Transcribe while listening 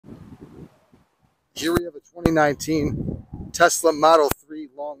Here we have a 2019 Tesla Model 3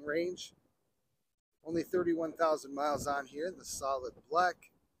 long range. Only 31,000 miles on here in the solid black.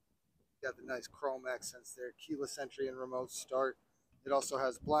 Got the nice chrome accents there, keyless entry and remote start. It also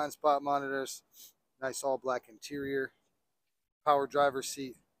has blind spot monitors, nice all black interior, power driver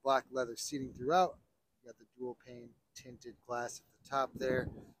seat, black leather seating throughout. You got the dual pane tinted glass at the top there,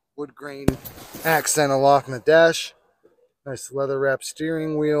 wood grain accent aloft in the dash, nice leather wrapped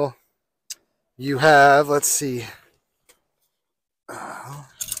steering wheel. You have, let's see,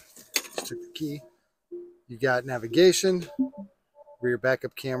 just took the key. You got navigation, rear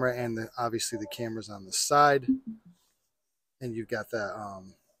backup camera, and obviously the cameras on the side. And you've got the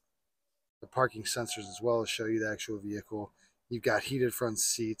parking sensors as well to show you the actual vehicle. You've got heated front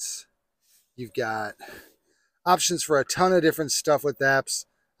seats. You've got options for a ton of different stuff with apps.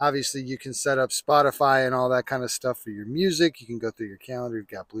 Obviously, you can set up Spotify and all that kind of stuff for your music. You can go through your calendar. You've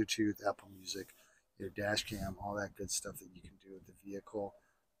got Bluetooth, Apple Music, your dash cam, all that good stuff that you can do with the vehicle.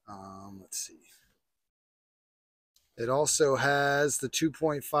 Let's see. It also has the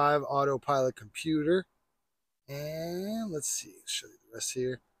 2.5 autopilot computer. And let's see, show you the rest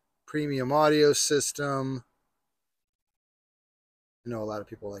here. Premium audio system. I know a lot of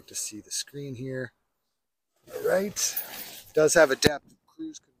people like to see the screen here. All right. It does have adaptive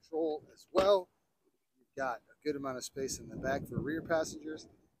cruise control as well. You've got a good amount of space in the back for rear passengers.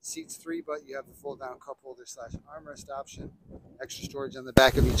 Seats 3, but you have the fold down cup holder / armrest option. Extra storage on the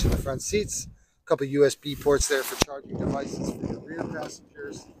back of each of the front seats. A couple USB ports there for charging devices for your rear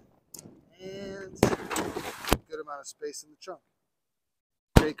passengers. And a good amount of space in the trunk.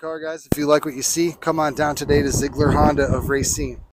 Great car, guys. If you like what you see, come on down today to Zeigler Honda of Racine.